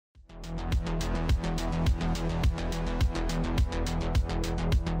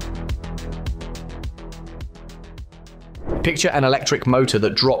Picture an electric motor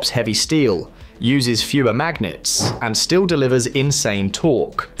that drops heavy steel, uses fewer magnets, and still delivers insane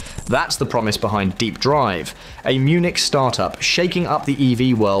torque. That's the promise behind Deep Drive, a Munich startup shaking up the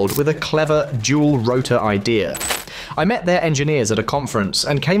EV world with a clever dual-rotor idea. I met their engineers at a conference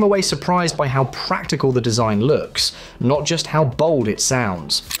and came away surprised by how practical the design looks, not just how bold it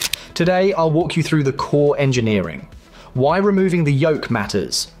sounds. Today, I'll walk you through the core engineering, why removing the yoke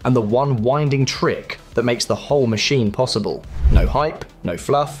matters, and the one winding trick that makes the whole machine possible. No hype, no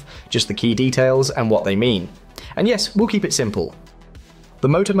fluff, just the key details and what they mean. And yes, we'll keep it simple. The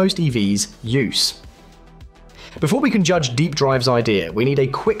motor most EVs use. Before we can judge Deep Drive's idea, we need a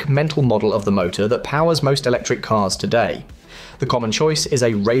quick mental model of the motor that powers most electric cars today. The common choice is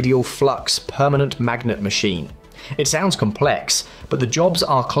a radial flux permanent magnet machine. It sounds complex, but the jobs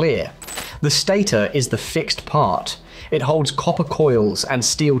are clear. The stator is the fixed part. It holds copper coils and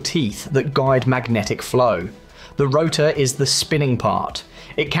steel teeth that guide magnetic flow. The rotor is the spinning part.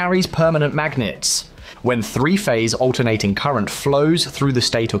 It carries permanent magnets. When three-phase alternating current flows through the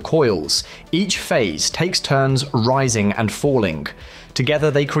stator coils, each phase takes turns rising and falling.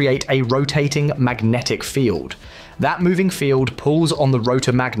 Together they create a rotating magnetic field. That moving field pulls on the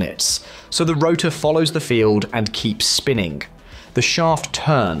rotor magnets, so the rotor follows the field and keeps spinning. The shaft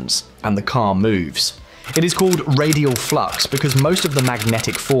turns, and the car moves. It is called radial flux because most of the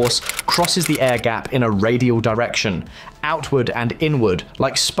magnetic force crosses the air gap in a radial direction, outward and inward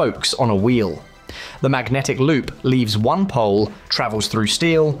like spokes on a wheel. The magnetic loop leaves one pole, travels through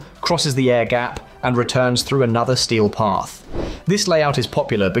steel, crosses the air gap, and returns through another steel path. This layout is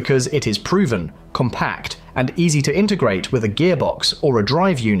popular because it is proven, compact, and easy to integrate with a gearbox or a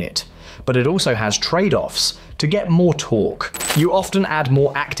drive unit. But it also has trade-offs. To get more torque, you often add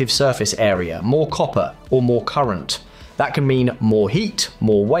more active surface area, more copper, or more current. That can mean more heat,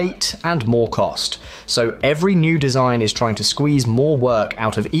 more weight, and more cost. So every new design is trying to squeeze more work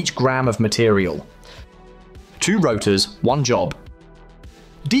out of each gram of material. 2 rotors, 1 job.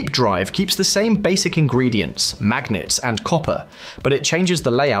 Deep Drive keeps the same basic ingredients, magnets and copper, but it changes the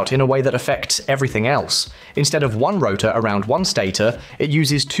layout in a way that affects everything else. Instead of 1 rotor around 1 stator, it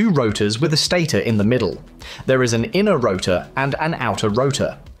uses 2 rotors with a stator in the middle. There is an inner rotor and an outer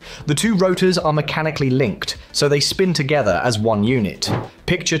rotor. The 2 rotors are mechanically linked, so they spin together as one unit.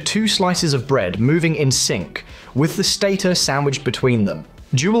 Picture 2 slices of bread moving in sync, with the stator sandwiched between them.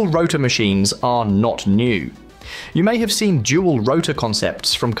 Dual rotor machines are not new. You may have seen dual rotor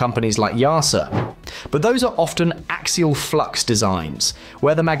concepts from companies like YASA, but those are often axial flux designs,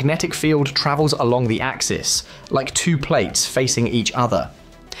 where the magnetic field travels along the axis, like 2 plates facing each other.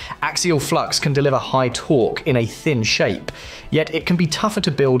 Axial flux can deliver high torque in a thin shape, yet it can be tougher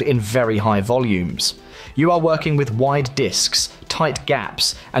to build in very high volumes. You are working with wide discs, tight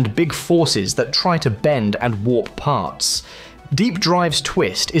gaps, and big forces that try to bend and warp parts. Deep Drive's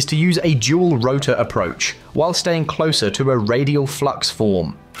twist is to use a dual rotor approach, while staying closer to a radial flux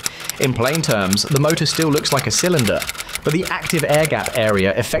form. In plain terms, the motor still looks like a cylinder, but the active air gap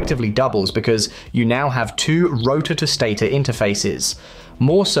area effectively doubles because you now have 2 rotor-to-stator interfaces.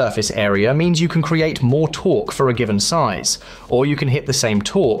 More surface area means you can create more torque for a given size, or you can hit the same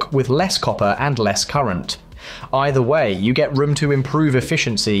torque with less copper and less current. Either way, you get room to improve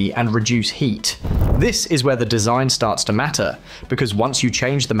efficiency and reduce heat. This is where the design starts to matter, because once you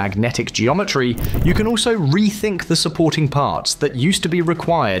change the magnetic geometry, you can also rethink the supporting parts that used to be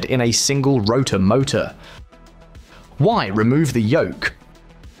required in a single rotor motor. Why remove the yoke?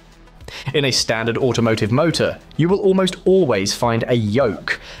 In a standard automotive motor, you will almost always find a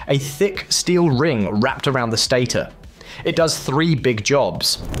yoke, a thick steel ring wrapped around the stator. It does 3 big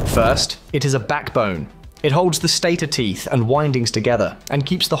jobs. First, it is a backbone. It holds the stator teeth and windings together, and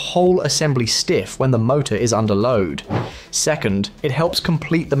keeps the whole assembly stiff when the motor is under load. Second, it helps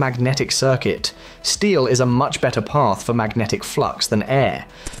complete the magnetic circuit. Steel is a much better path for magnetic flux than air,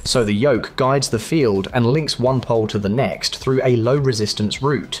 so the yoke guides the field and links one pole to the next through a low-resistance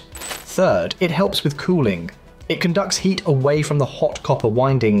route. Third, it helps with cooling. It conducts heat away from the hot copper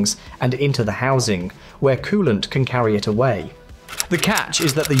windings and into the housing, where coolant can carry it away. The catch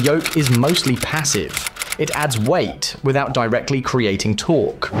is that the yoke is mostly passive. It adds weight without directly creating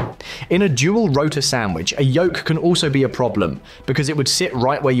torque. In a dual rotor sandwich, a yoke can also be a problem because it would sit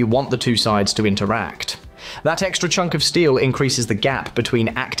right where you want the 2 sides to interact. That extra chunk of steel increases the gap between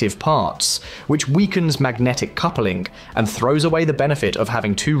active parts, which weakens magnetic coupling and throws away the benefit of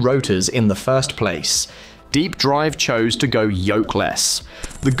having 2 rotors in the first place. Deep Drive chose to go yokeless.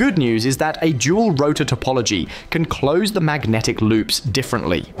 The good news is that a dual rotor topology can close the magnetic loops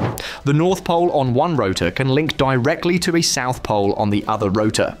differently. The north pole on one rotor can link directly to a south pole on the other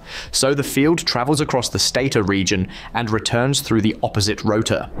rotor, so the field travels across the stator region and returns through the opposite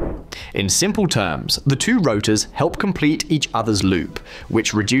rotor. In simple terms, the two rotors help complete each other's loop,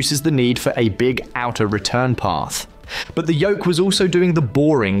 which reduces the need for a big outer return path. But the yoke was also doing the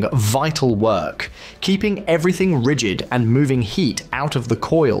boring, vital work, keeping everything rigid and moving heat out of the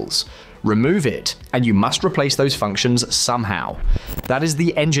coils. Remove it, and you must replace those functions somehow. That is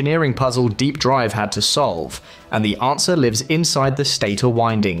the engineering puzzle Deep Drive had to solve, and the answer lives inside the stator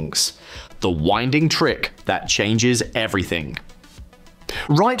windings. The winding trick that changes everything.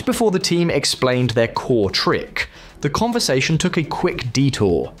 Right before the team explained their core trick, the conversation took a quick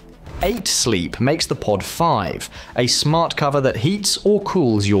detour. 8 sleep makes the pod 5, a smart cover that heats or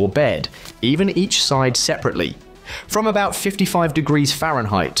cools your bed, even each side separately, from about 55 degrees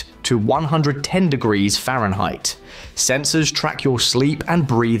Fahrenheit to 110 degrees Fahrenheit. Sensors track your sleep and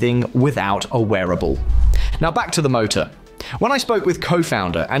breathing without a wearable. Now back to the motor. When I spoke with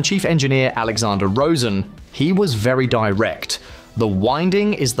co-founder and chief engineer Alexander Rosen, he was very direct. The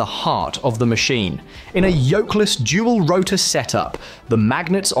winding is the heart of the machine. In a yokeless dual rotor setup, the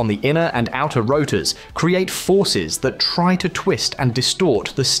magnets on the inner and outer rotors create forces that try to twist and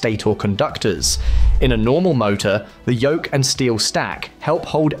distort the stator conductors. In a normal motor, the yoke and steel stack help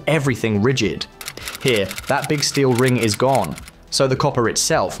hold everything rigid. Here, that big steel ring is gone, so the copper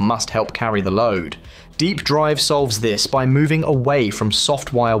itself must help carry the load. Deep Drive solves this by moving away from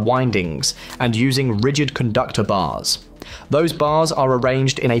soft wire windings and using rigid conductor bars. Those bars are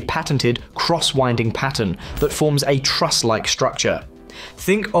arranged in a patented cross-winding pattern that forms a truss-like structure.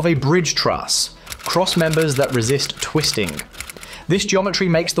 Think of a bridge truss, cross members that resist twisting. This geometry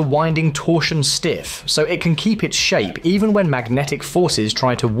makes the winding torsion stiff, so it can keep its shape even when magnetic forces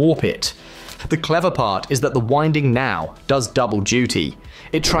try to warp it. The clever part is that the winding now does double duty.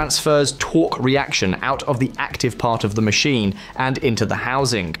 It transfers torque reaction out of the active part of the machine and into the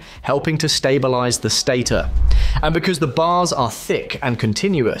housing, helping to stabilize the stator. And because the bars are thick and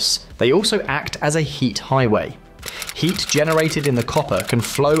continuous, they also act as a heat highway. Heat generated in the copper can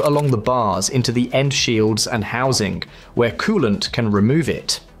flow along the bars into the end shields and housing, where coolant can remove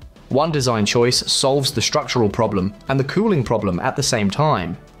it. One design choice solves the structural problem and the cooling problem at the same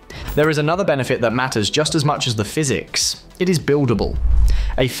time. There is another benefit that matters just as much as the physics. It is buildable.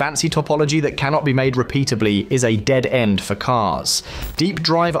 A fancy topology that cannot be made repeatably is a dead end for cars. Deep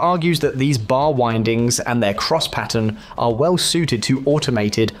Drive argues that these bar windings and their cross pattern are well suited to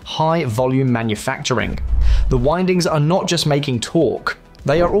automated, high-volume manufacturing. The windings are not just making torque,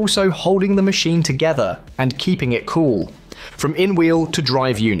 they are also holding the machine together and keeping it cool. From in-wheel to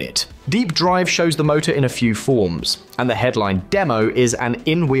drive unit, Deep Drive shows the motor in a few forms, and the headline demo is an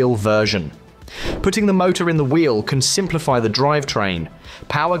in-wheel version. Putting the motor in the wheel can simplify the drivetrain.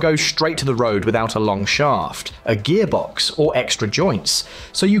 Power goes straight to the road without a long shaft, a gearbox, or extra joints,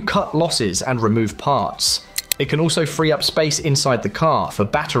 so you cut losses and remove parts. It can also free up space inside the car for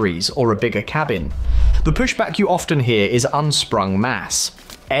batteries or a bigger cabin. The pushback you often hear is unsprung mass.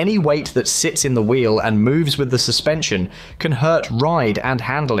 Any weight that sits in the wheel and moves with the suspension can hurt ride and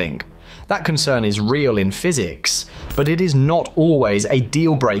handling. That concern is real in physics, but it is not always a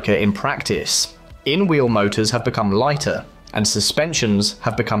deal breaker in practice. In-wheel motors have become lighter, and suspensions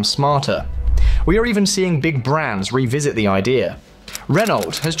have become smarter. We are even seeing big brands revisit the idea.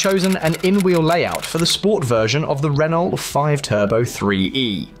 Renault has chosen an in-wheel layout for the sport version of the Renault 5 Turbo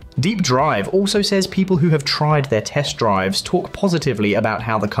 3e. Deep Drive also says people who have tried their test drives talk positively about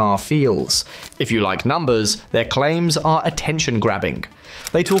how the car feels. If you like numbers, their claims are attention-grabbing.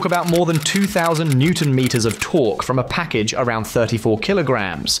 They talk about more than 2,000 Newton-meters of torque from a package around 34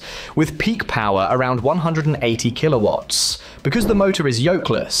 kilograms, with peak power around 180 kilowatts. Because the motor is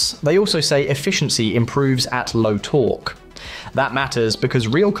yokeless, they also say efficiency improves at low torque. That matters because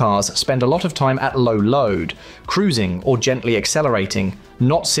real cars spend a lot of time at low load, cruising or gently accelerating,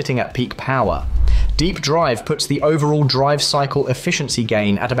 not sitting at peak power. Deep Drive puts the overall drive cycle efficiency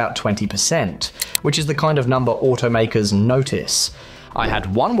gain at about 20%, which is the kind of number automakers notice. I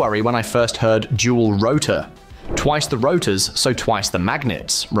had one worry when I first heard dual rotor. Twice the rotors, so twice the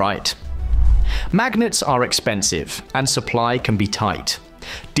magnets, right? Magnets are expensive, and supply can be tight.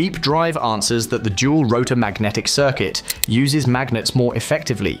 Deep Drive answers that the dual rotor magnetic circuit uses magnets more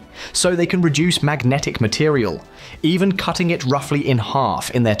effectively, so they can reduce magnetic material, even cutting it roughly in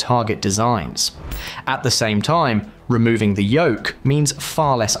half in their target designs. At the same time, removing the yoke means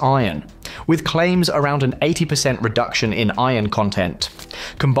far less iron, with claims around an 80% reduction in iron content.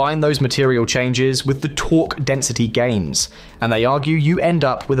 Combine those material changes with the torque density gains, and they argue you end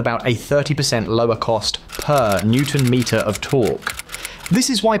up with about a 30% lower cost per Newton meter of torque. This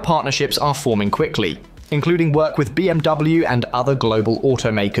is why partnerships are forming quickly, including work with BMW and other global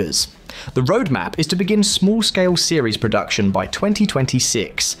automakers. The roadmap is to begin small-scale series production by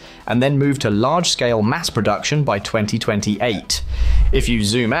 2026, and then move to large-scale mass production by 2028. If you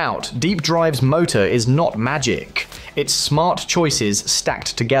zoom out, Deep Drive's motor is not magic. It's smart choices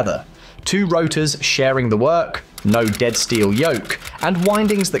stacked together. 2 rotors sharing the work, no dead steel yoke, and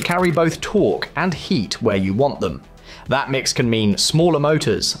windings that carry both torque and heat where you want them. That mix can mean smaller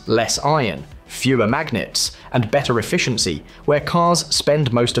motors, less iron, fewer magnets, and better efficiency, where cars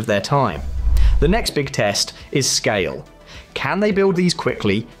spend most of their time. The next big test is scale. Can they build these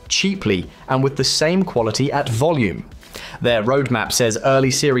quickly, cheaply, and with the same quality at volume? Their roadmap says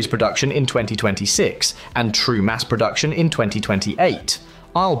early series production in 2026, and true mass production in 2028.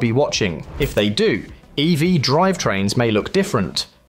 I'll be watching. If they do, EV drivetrains may look different.